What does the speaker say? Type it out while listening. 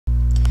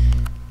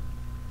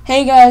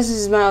Hey guys, this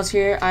is Miles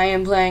here. I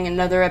am playing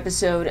another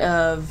episode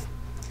of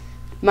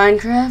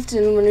Minecraft,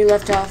 and when we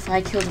left off,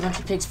 I killed a bunch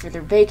of pigs for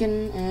their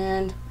bacon,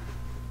 and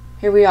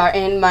here we are,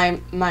 and my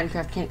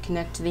Minecraft can't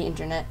connect to the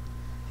internet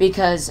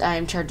because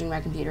I'm charging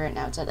my computer right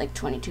now. It's at like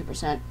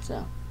 22%,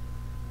 so...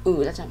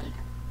 Ooh, that's not good.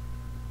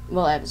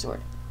 Well, I have a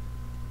sword.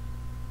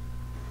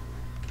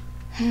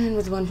 And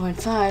with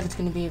 1.5, it's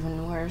going to be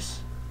even worse.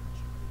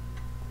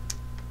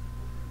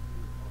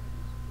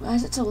 Why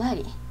is it so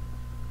laggy?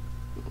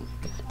 Oh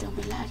my god, don't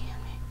be laggy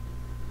on me.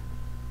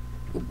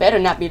 You better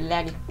not be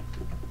laggy.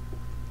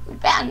 You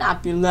better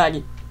not be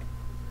laggy.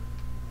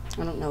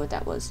 I don't know what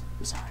that was.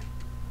 I'm sorry.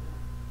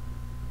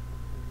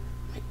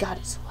 Oh my god,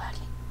 it's so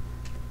laggy.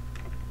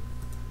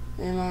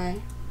 Am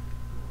I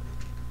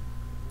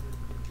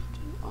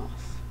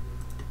off?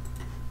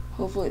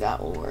 Hopefully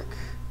that will work.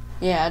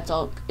 Yeah,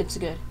 it's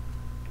good.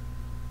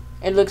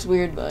 It looks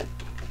weird, but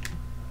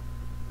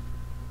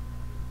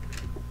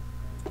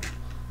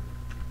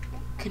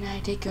can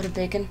I take you to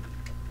bacon?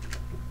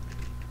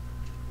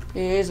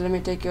 Please let me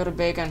take you to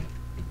bacon.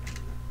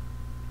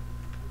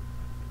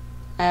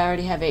 I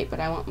already have 8,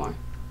 but I want more.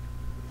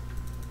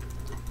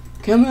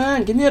 Come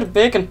on, give me out of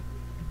bacon.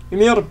 Give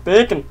me out of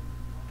bacon.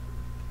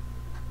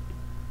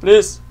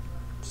 Please,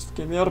 just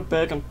give me out of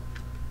bacon.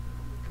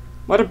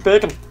 What a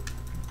bacon.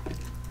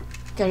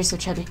 God, you're so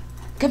chubby.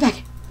 Come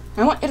back.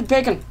 I want you to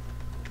bacon.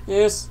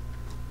 Yes.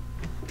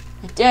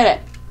 I did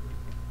it.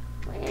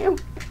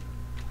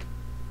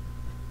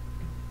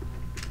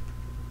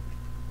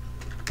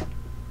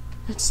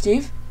 That's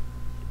Steve?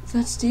 Is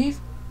that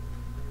Steve?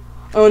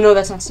 Oh no,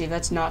 that's not Steve.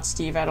 That's not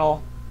Steve at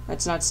all.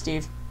 That's not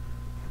Steve.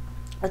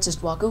 Let's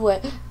just walk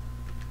away.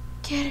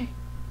 Get her.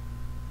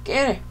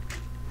 Get her.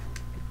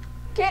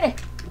 Get her.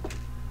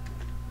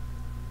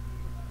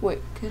 Wait,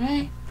 could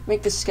I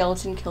make the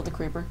skeleton kill the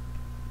creeper?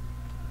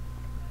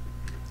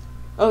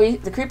 Oh,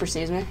 the creeper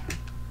sees me.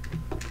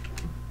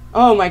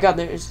 Oh my god,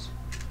 there's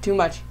too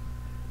much.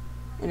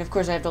 And of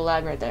course I have the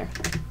lag right there.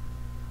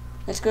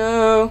 Let's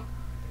go.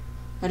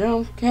 I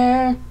don't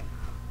care.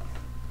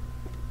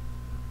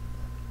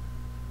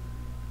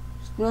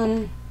 Just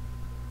run.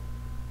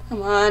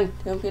 Come on,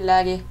 don't be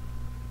laggy.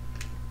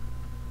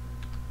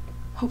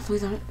 Hopefully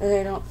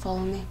they don't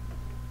follow me.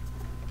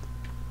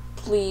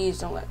 Please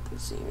don't let them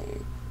see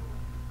me.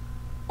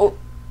 Oh.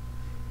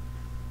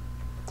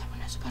 That one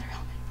has a butter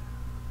helmet.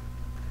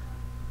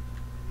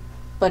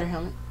 Butter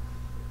helmet.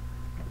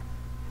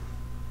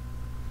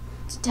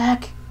 Let's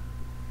attack.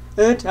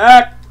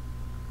 Attack!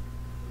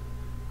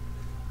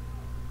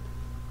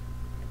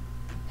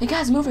 Hey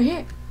guys, I'm over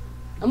here.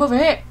 I'm over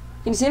here.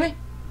 Can you see me?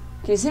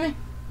 Can you see me?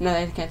 No,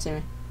 they can't see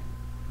me.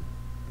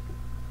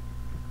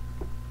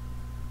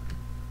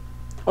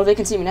 Oh, they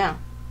can see me now.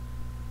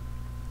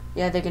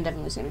 Yeah, they can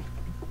definitely see me.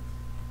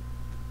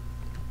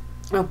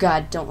 Oh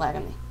god, don't lag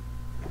on me.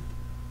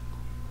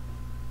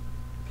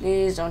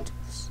 Please don't do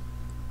this.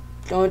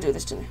 Don't do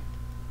this to me.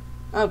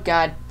 Oh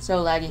god,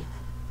 so laggy.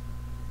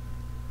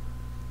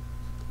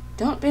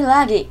 Don't be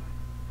laggy.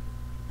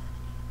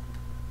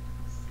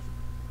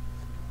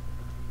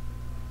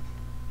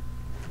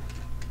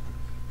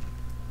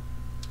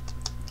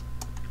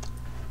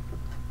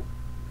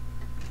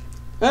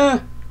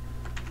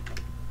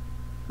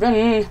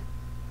 Run!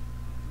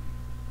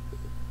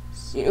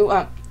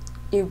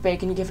 You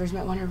bacon givers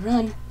might want to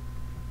run.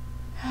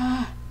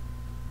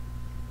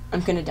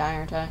 I'm gonna die,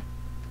 aren't I?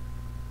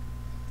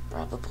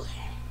 Probably.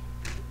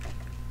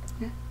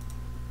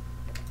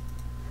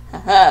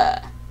 Haha.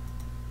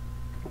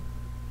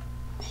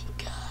 Thank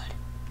God.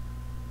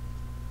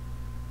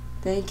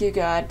 Thank you,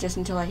 God, just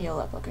until I heal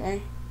up,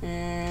 okay?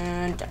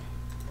 And done.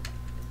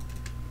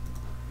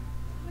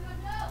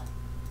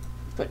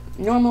 But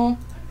normal,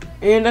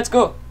 and let's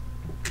go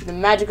to the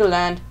magical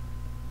land.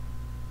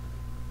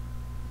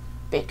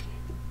 Bacon.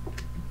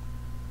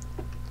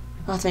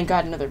 Oh, thank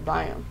God, another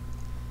biome.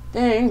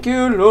 Thank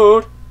you,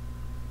 Lord.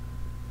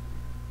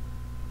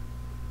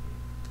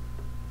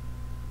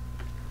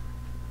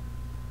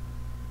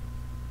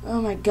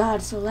 Oh my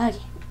God, so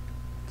laggy.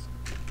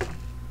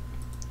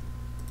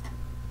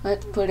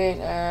 Let's put it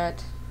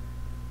at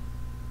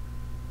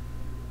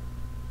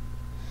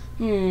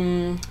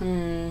Let's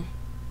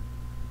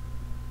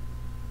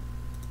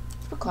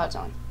put clouds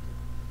on.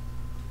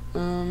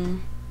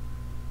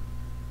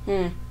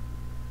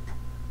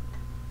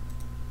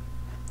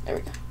 There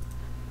we go.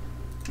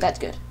 That's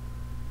good.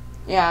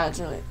 Yeah,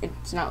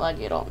 it's not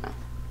laggy at all now.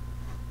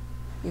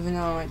 Even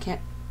though I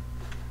can't.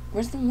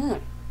 Where's the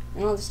moon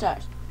and all the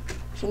stars?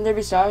 Shouldn't there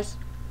be stars?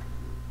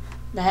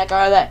 The heck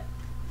are they?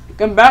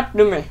 Come back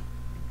to me.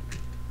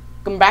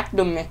 Come back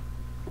to me.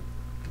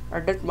 I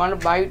just want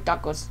to buy you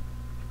tacos.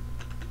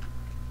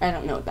 I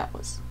don't know what that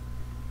was.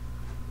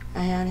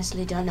 I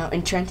honestly don't know.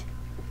 And Trent,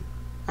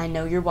 I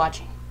know you're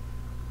watching.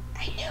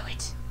 I know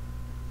it.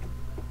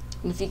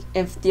 And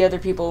if the other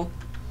people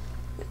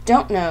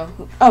don't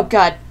know, oh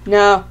God,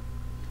 no.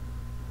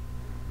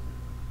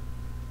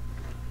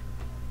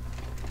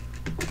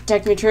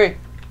 Protect me, tree.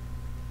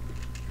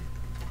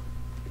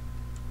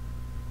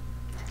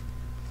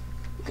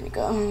 I'm gonna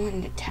go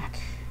and attack.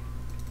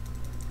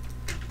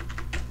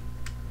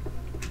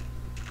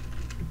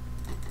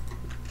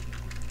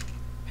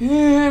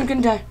 I'm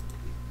gonna die.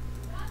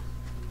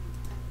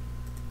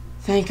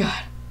 Thank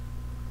God.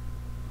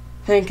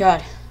 Thank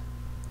God.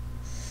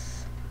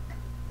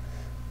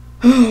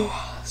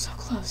 Oh, so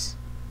close.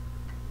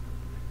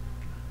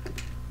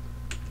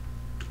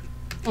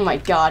 Oh my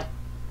God.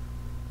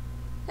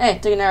 Hey,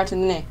 took an arrow to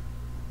the knee.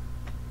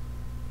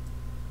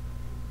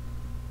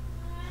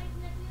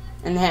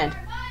 In the hand.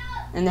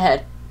 In the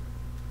head.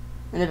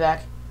 In the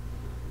back.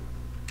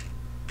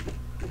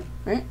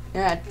 Right?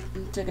 Yeah,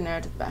 I took an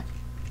arrow to the back.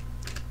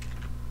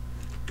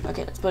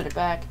 Okay, let's put it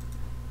back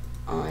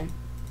on.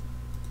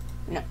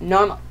 No,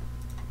 normal.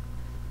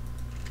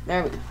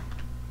 There we go.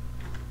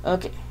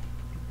 Okay.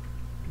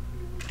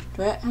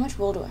 How much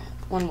wool do I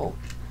have? 1 wool.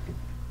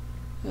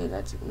 Okay,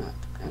 that's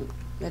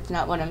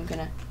not what I'm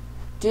gonna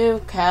do.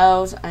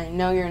 Cows, I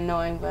know you're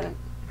annoying, but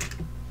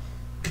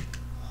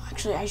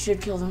actually I should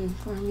kill them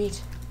for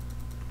meat.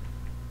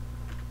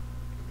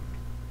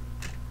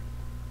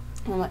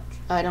 How much?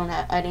 I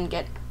didn't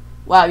get.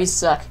 Wow, you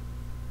suck.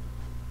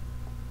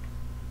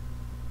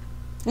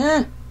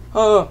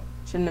 Oh,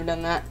 shouldn't have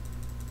done that.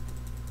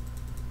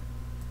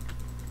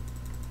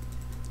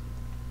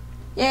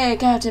 Yay,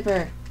 cow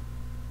tipper.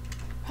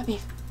 Happy.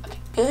 Okay,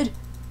 good.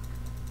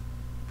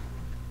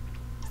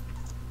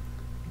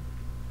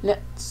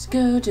 Let's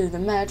go to the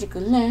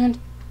magical land.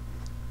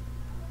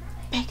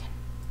 Bacon.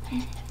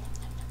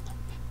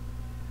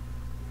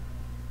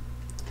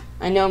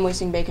 I know I'm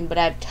wasting bacon, but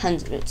I have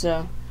tons of it,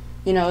 so,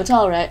 you know, it's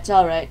alright, it's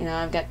alright. You know,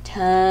 I've got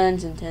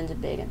tons and tons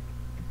of bacon.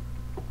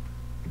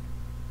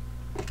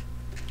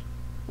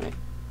 Wait.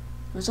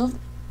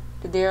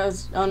 Did the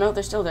arrows? Oh no,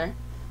 they're still there.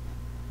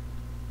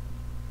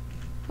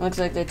 Looks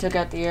like they took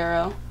out the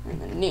arrow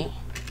and the knee.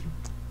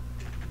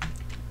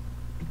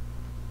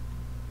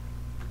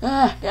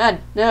 Ah, God,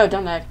 no,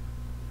 don't lag.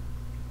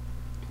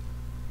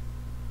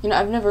 You know,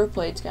 I've never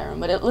played Skyrim,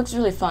 but it looks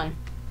really fun.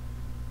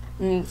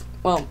 And,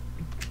 well,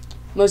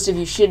 most of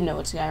you should know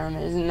what Skyrim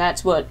is, and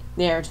that's what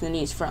the arrow to the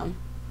knee is from.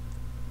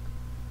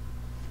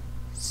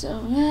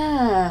 So,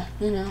 yeah,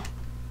 you know.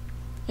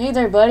 Hey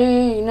there,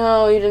 buddy.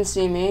 No, you didn't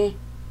see me.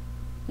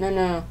 No.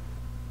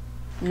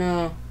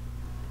 No.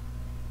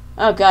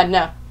 Oh, God,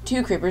 no.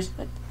 2 creepers.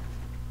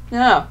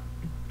 No.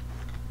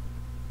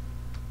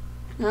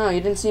 No,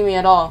 you didn't see me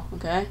at all,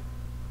 okay?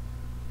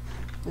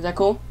 Is that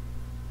cool?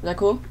 Is that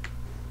cool?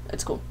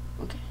 That's cool.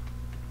 Okay.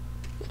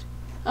 Good.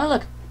 Oh,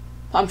 look.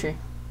 Palm tree.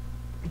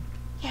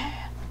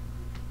 Yeah.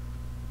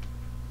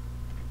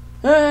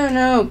 Oh,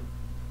 no.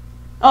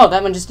 Oh,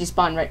 that one just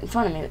despawned right in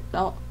front of me.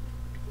 Oh, what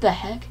the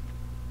heck?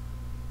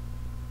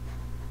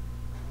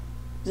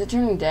 Is it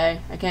turning day?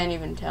 I can't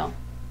even tell.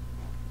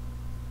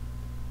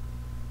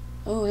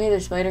 Oh, hey there,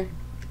 spider.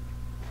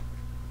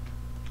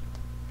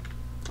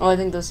 Oh, I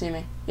think they'll see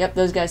me. Yep,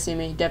 those guys see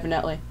me,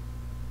 definitely.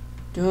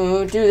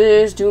 Don't do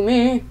this to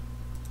me.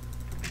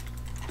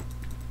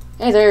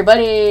 Hey there,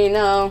 buddy.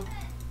 No.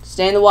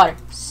 Stay in the water.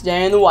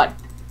 Stay in the water.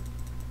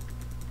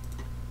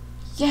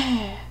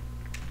 Yeah.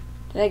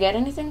 Did I get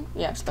anything?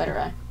 Yeah, spider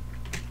eye.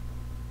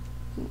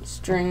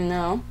 String,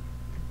 no.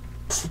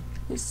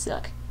 You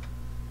suck.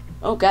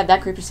 Oh, God,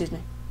 that creeper sees me.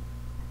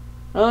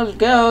 Oh, let's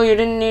go. You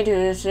didn't need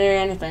to say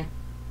anything.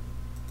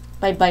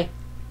 Bye-bye.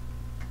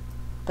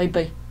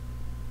 Bye-bye.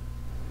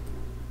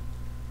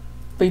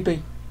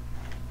 Bye-bye.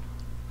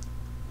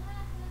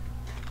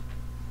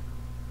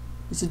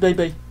 This is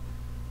bye-bye.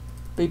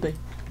 Bye-bye.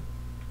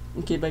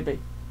 Okay, bye-bye.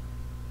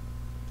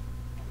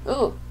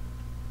 Oh,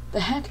 the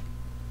heck?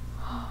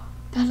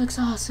 That looks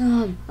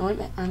awesome. I want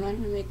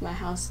to make my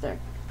house there.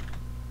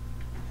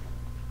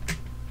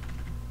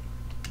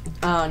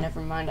 Oh, never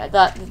mind. I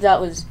thought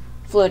that was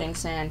floating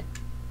sand.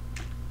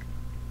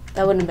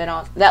 That wouldn't have been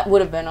awesome. That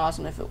would have been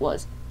awesome if it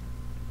was.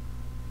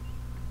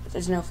 But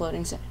there's no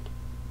floating sand.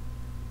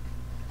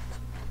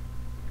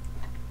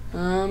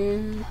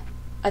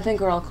 I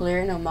think we're all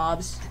clear. No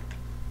mobs.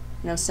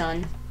 No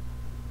sun.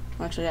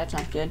 Well, actually, that's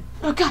not good.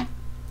 Oh, God!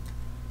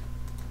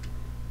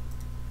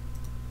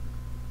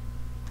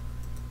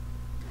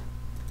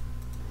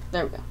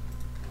 There we go.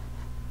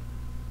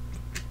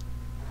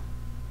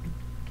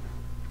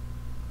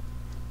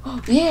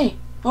 Oh, yay!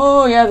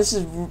 Oh, yeah, this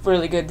is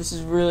really good. This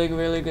is really,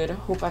 really good. I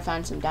hope I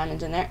find some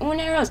diamonds in there. Oh,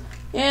 and arrows!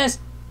 Yes!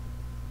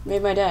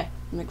 Made my day.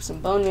 Make some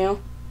bone meal.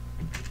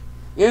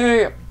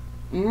 Yeah!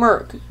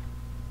 Merc.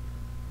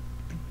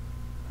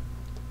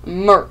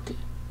 Merc.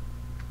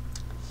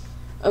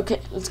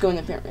 Okay, let's go in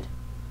the pyramid.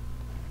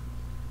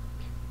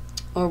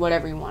 Or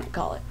whatever you want to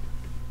call it.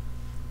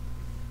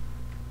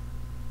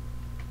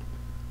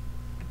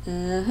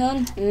 Nums.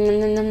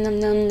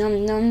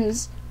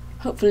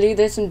 Hopefully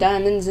there's some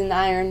diamonds and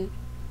iron.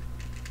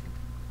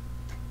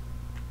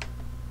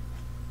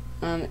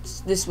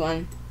 It's this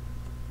one.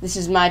 This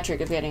is my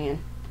trick of getting in.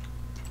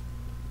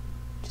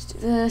 Just do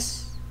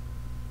this.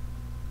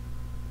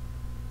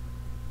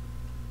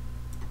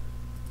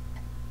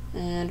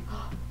 And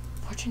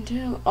fortune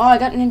 2. Oh, I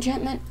got an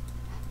enchantment.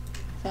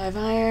 5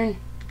 iron.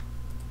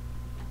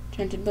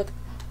 Enchanted book.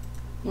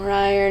 More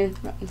iron.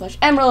 Rotten flesh.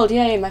 Emerald,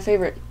 yay, my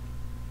favorite.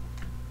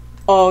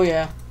 Oh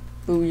yeah.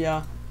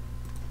 Booyah.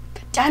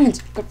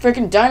 Diamonds! Got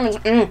freaking diamonds!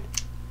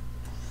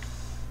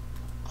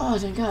 Oh,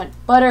 thank God.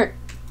 Butter!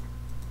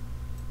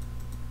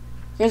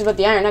 Here's about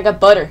the iron. I got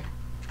butter.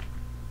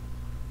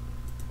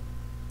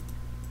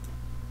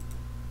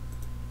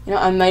 You know,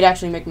 I might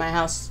actually make my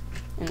house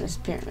in this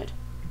pyramid.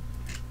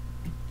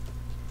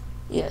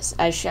 Yes,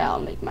 I shall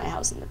make my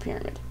house in the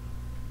pyramid.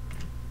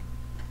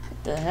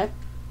 What the heck?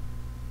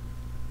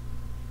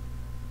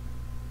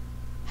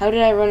 How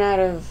did I run out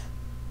of...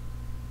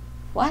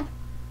 What?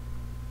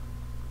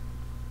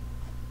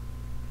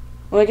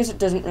 Well, I guess it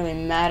doesn't really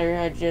matter.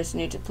 I just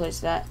need to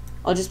place that.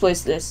 I'll just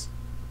place this.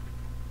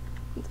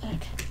 What the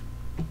heck?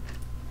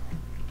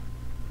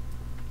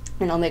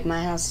 And I'll make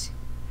my house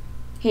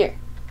here.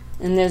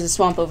 And there's a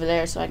swamp over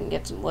there, so I can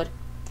get some wood.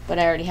 But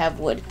I already have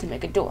wood to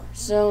make a door.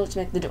 So let's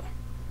make the door.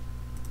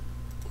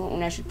 Oh,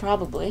 and I should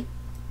probably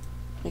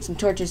make some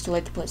torches to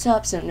light the place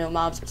up so no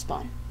mobs will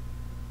spawn.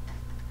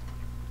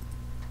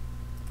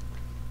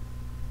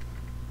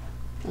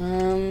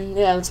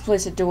 Yeah, let's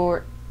place a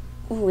door.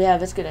 Oh, yeah,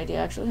 that's a good idea,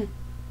 actually.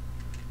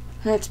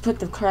 Let's put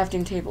the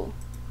crafting table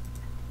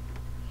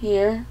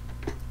here.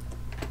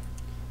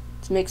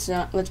 Let's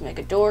make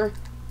a door.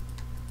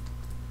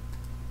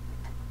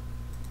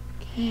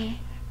 Okay,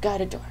 got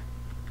a door.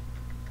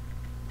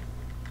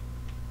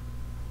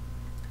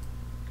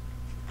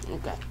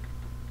 Okay.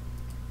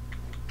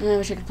 I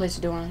wish I could place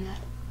a door on that.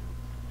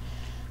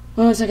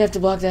 Well, looks like I have to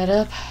block that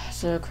up,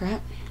 so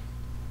crap.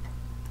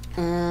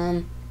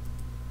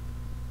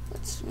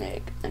 Let's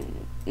make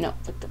no,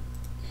 put the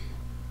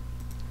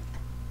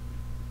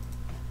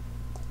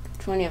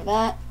 20 of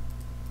that.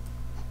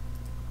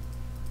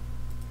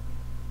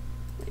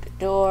 Make a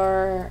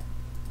door.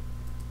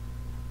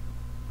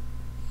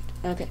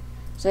 Okay,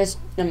 so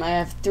I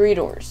have 3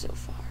 doors so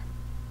far.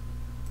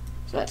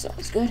 So that's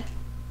always good.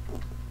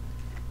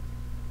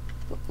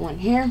 Put one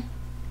here.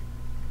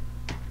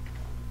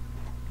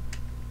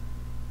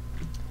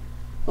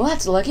 Well,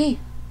 that's lucky.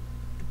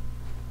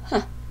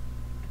 Huh.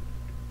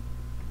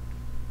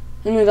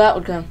 Who knew that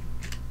would come?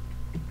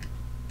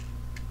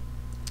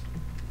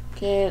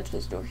 Okay, let's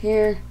place a door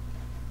here.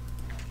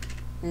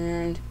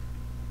 And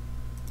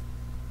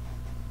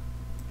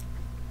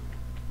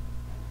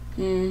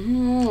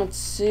let's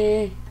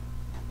see.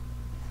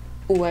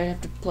 Oh, I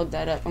have to plug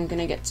that up. I'm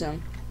gonna get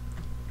some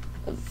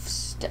of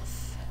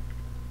stuff.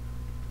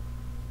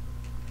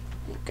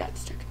 Oh God,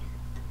 it's stuck in here.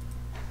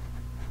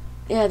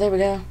 Yeah, there we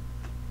go.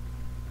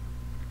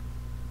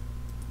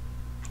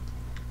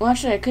 Well,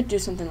 actually, I could do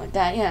something like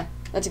that. Yeah,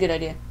 that's a good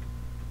idea.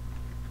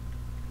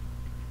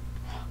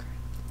 Oh, crap.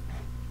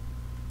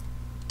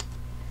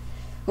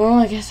 Well,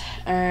 I guess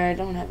I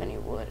don't have any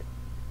wood.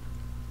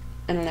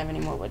 I don't have any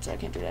more wood, so I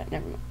can't do that.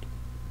 Never mind.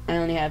 I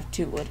only have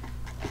 2 wood.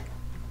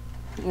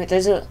 Wait,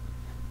 there's a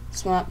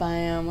swamp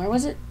biome. Where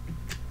was it?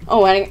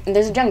 Oh,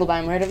 there's a jungle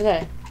biome right over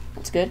there.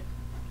 That's good.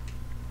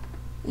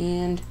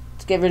 And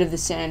let's get rid of the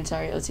sand.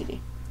 Sorry, OCD.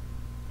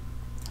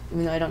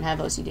 Even though I don't have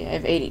OCD, I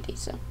have ADD,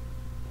 so.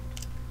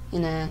 You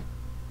know.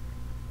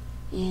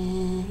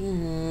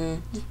 Yeah.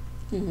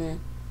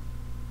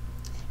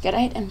 Got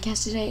 8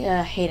 MCAS today?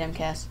 I hate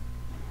MCAS.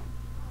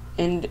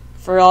 And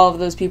for all of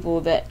those people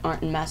that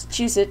aren't in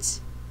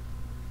Massachusetts,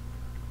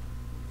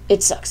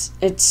 it sucks.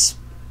 I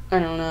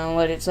don't know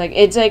what it's like.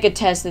 It's like a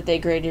test that they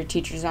grade your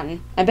teachers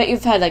on. I bet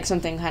you've had like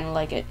something kind of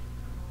like it.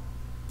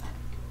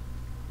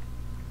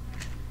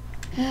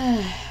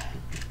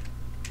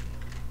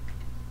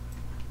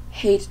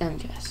 Hate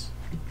MCAS.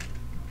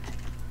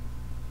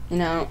 You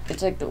know,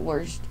 it's like the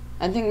worst.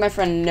 I think my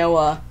friend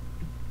Noah,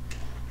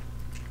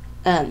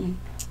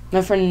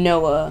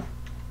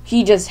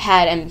 he just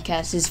had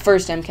MCAS, his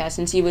first MCAS,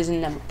 since he was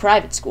in a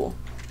private school.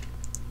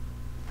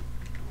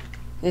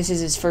 This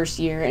is his first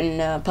year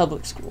in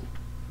public school.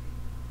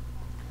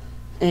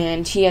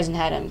 And he hasn't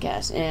had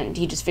MCAS, and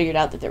he just figured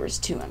out that there was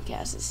 2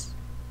 MCASs.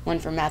 One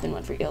for math and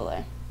one for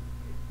ELA.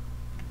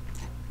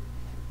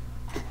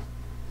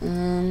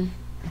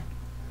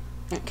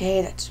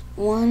 Okay, that's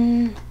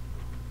 1.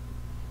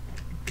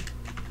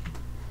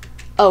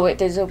 Oh, wait,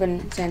 there's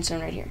open sandstone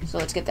right here, so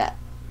let's get that.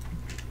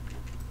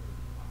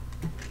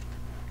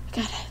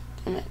 God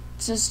damn it,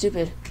 it's so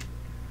stupid.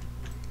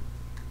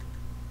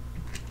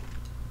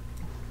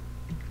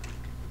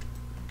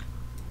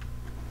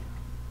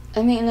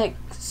 I mean, like,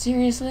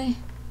 seriously?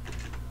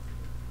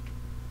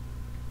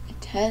 A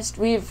test?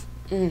 Well,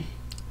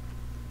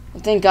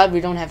 thank God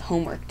we don't have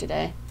homework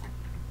today.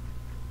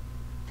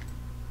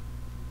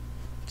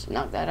 Let's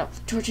knock that out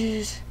with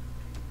torches.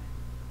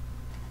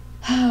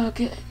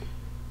 Okay.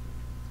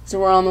 So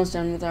we're almost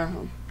done with our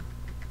home.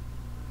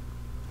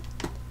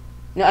 You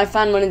know, I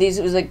found one of these.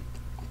 It was like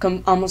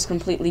almost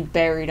completely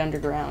buried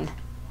underground.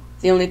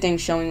 The only thing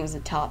showing was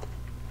the top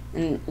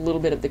and a little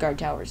bit of the guard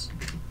towers.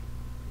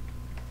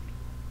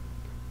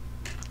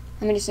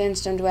 How many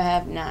sandstone do I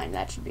have? 9.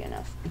 That should be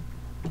enough.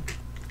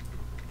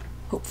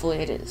 Hopefully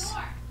it is.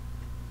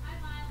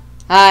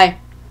 Hi.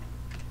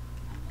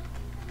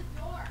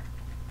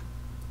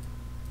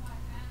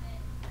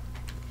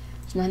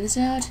 Let's mine this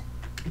out.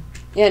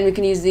 Yeah, and we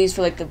can use these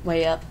for like the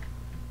way up.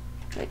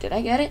 Wait, did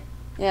I get it?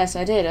 Yes,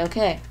 I did.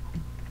 Okay.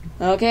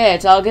 Okay,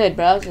 it's all good,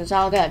 bro. It's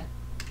all good.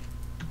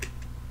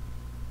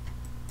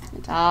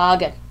 It's all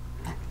good.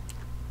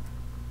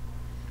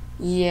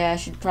 Yeah, I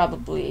should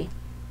probably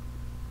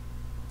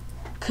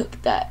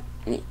cook that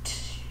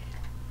meat.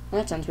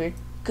 Well, that sounds weird.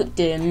 Cook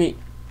the meat.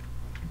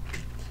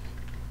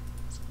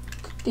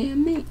 Cook the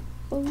meat.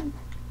 Oh.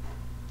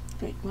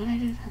 Wait, what did I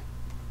do?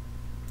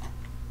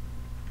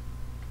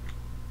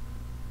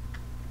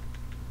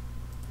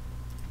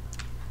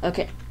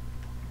 Okay.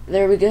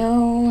 There we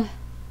go.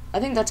 I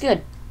think that's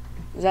good.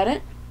 Is that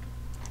it?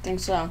 I think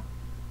so.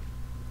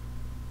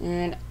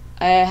 And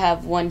I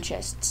have one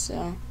chest,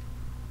 so.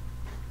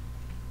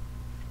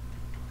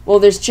 Well,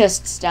 there's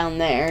chests down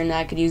there, and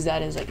I could use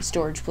that as like a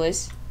storage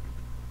place.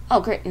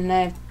 Oh, great, and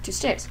I have 2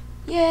 stairs.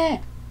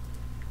 Yeah!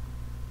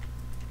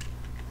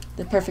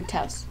 The perfect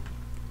house.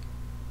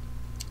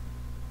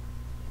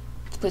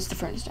 Let's place the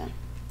furnace down.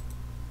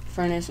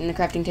 Furnace, and the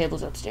crafting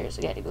table's upstairs.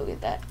 I gotta go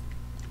get that.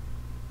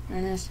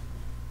 Furnace.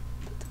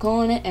 Put the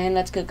coal in it, and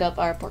let's cook up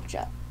our pork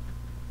chop.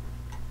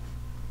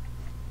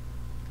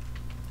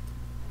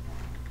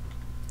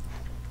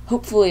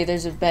 Hopefully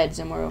there's a bed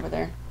somewhere over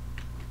there.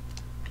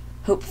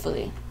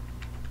 Hopefully.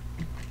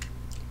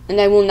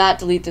 And I will not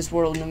delete this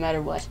world no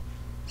matter what.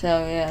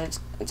 So yeah,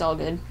 it's all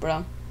good,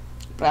 bro.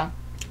 Blah.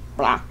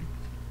 Blah.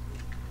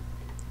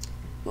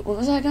 What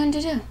was I going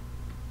to do?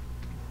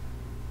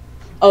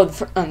 Oh,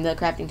 the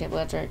crafting table,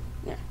 that's right.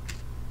 Yeah.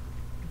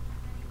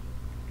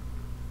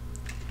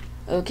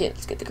 Okay,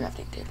 let's get the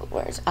crafting table.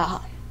 Where is it?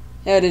 Aha.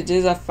 There it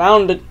is, I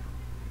found it.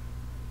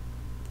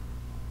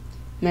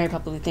 Mary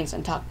probably thinks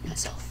I'm talking to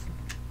myself.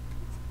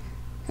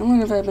 How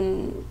long have I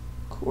been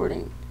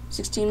recording?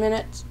 16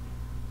 minutes?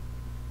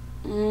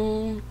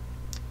 Oh,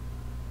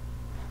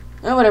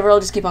 whatever, I'll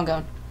just keep on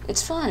going.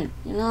 It's fun,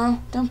 you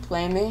know? Don't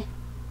blame me.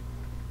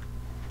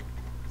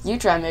 You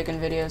try making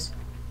videos.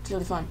 It's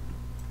really fun.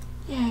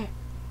 Yeah.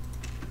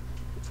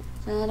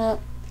 That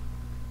up.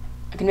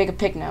 I can make a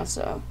pick now,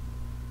 so.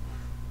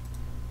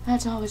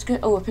 That's always good.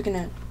 Oh, we're picking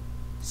a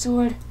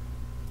sword.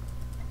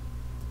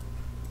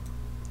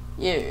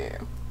 Yeah.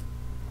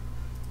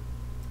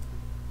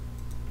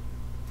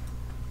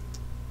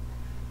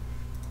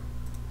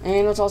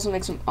 And let's also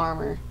make some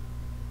armor.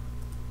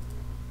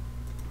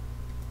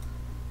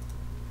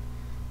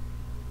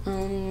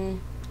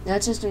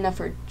 That's just enough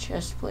for a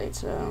chest plate,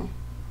 so.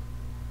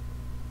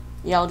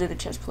 Yeah, I'll do the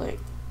chest plate.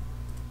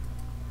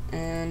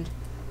 And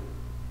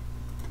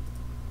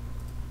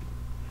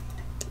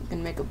I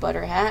can make a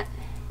butter hat.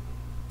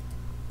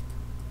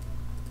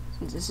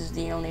 Since this is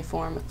the only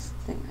form of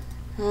thing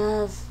I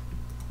have.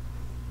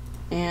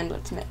 And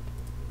let's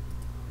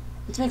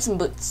make some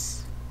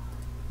boots.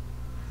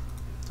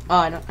 Oh,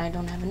 I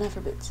don't have enough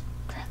for boots.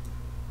 Crap.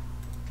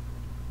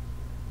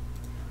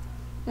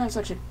 No,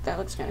 that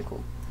looks kinda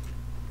cool.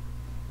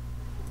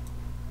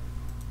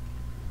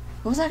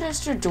 What was that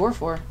extra door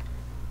for?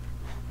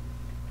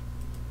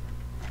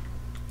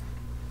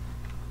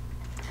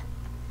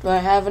 Do I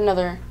have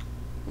another?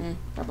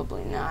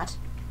 Probably not.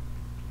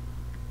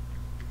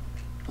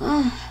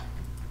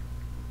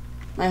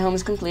 My home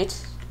is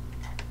complete.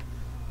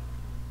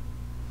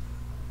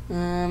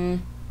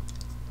 Do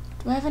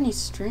I have any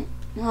string?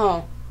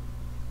 No.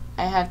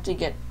 I have to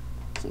get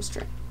some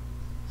string.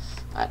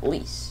 At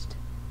least.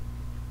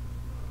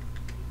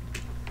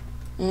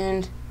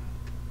 And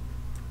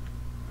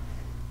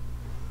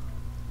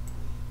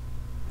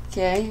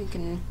okay, I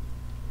can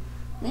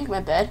make my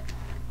bed.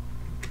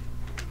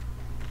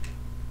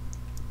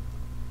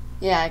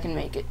 Yeah, I can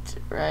make it,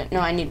 right? No,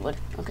 I need wood.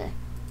 Okay.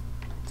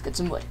 Let's get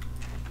some wood.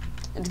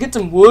 Let's get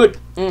some wood.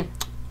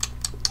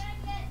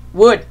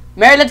 Wood.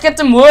 Mary, let's get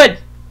some wood.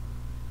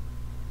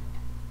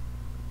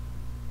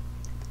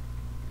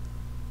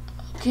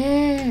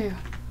 Okay.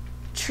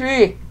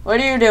 Tree, what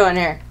are you doing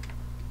here?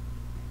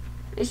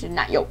 This is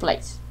not your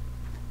place.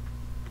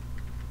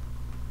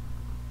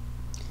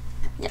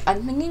 Yeah,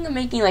 I'm thinking of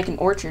making like an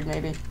orchard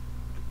maybe.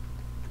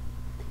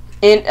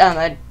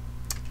 And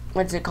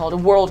what's it called? A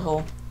world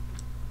hole.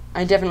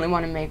 I definitely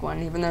want to make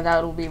one, even though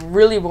that'll be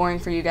really boring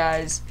for you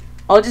guys.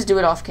 I'll just do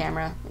it off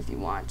camera if you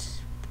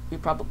want. You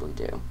probably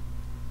do.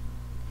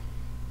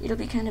 It'll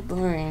be kind of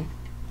boring.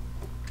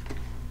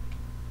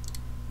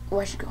 Oh,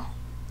 I should go.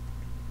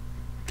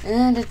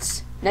 And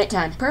it's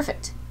nighttime.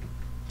 Perfect.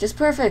 Just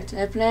perfect.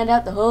 I planned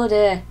out the whole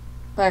day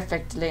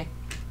perfectly.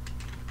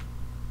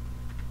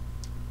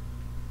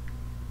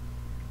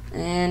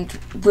 And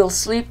we'll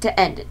sleep to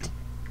end it.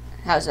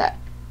 How's that?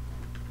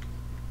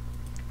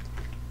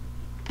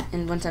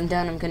 And once I'm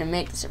done, I'm gonna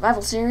make the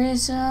survival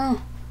series, so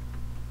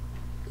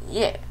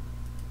yeah.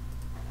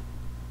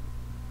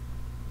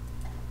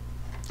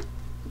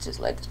 Let's just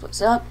light this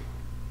place up.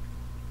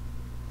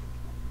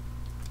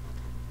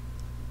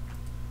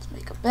 Let's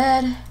make a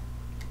bed.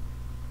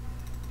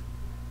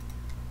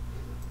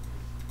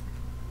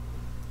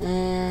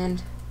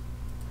 And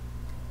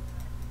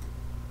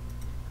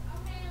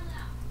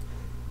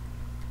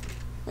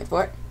wait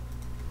for it.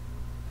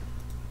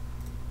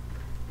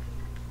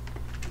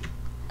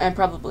 I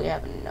probably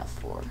have enough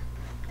for.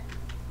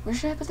 Where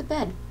should I put the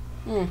bed?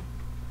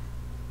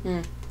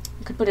 I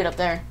could put it up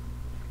there.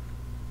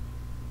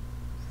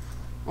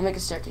 I'll make a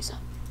staircase up.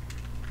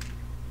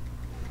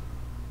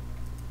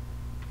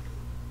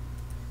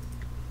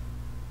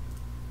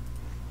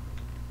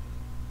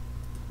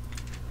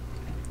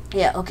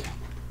 Yeah, okay.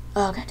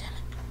 Oh, god damn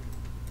it.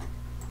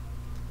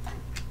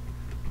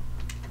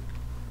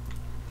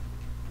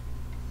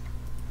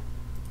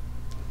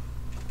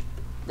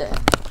 There.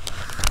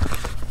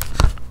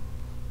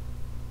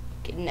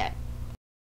 Get in that.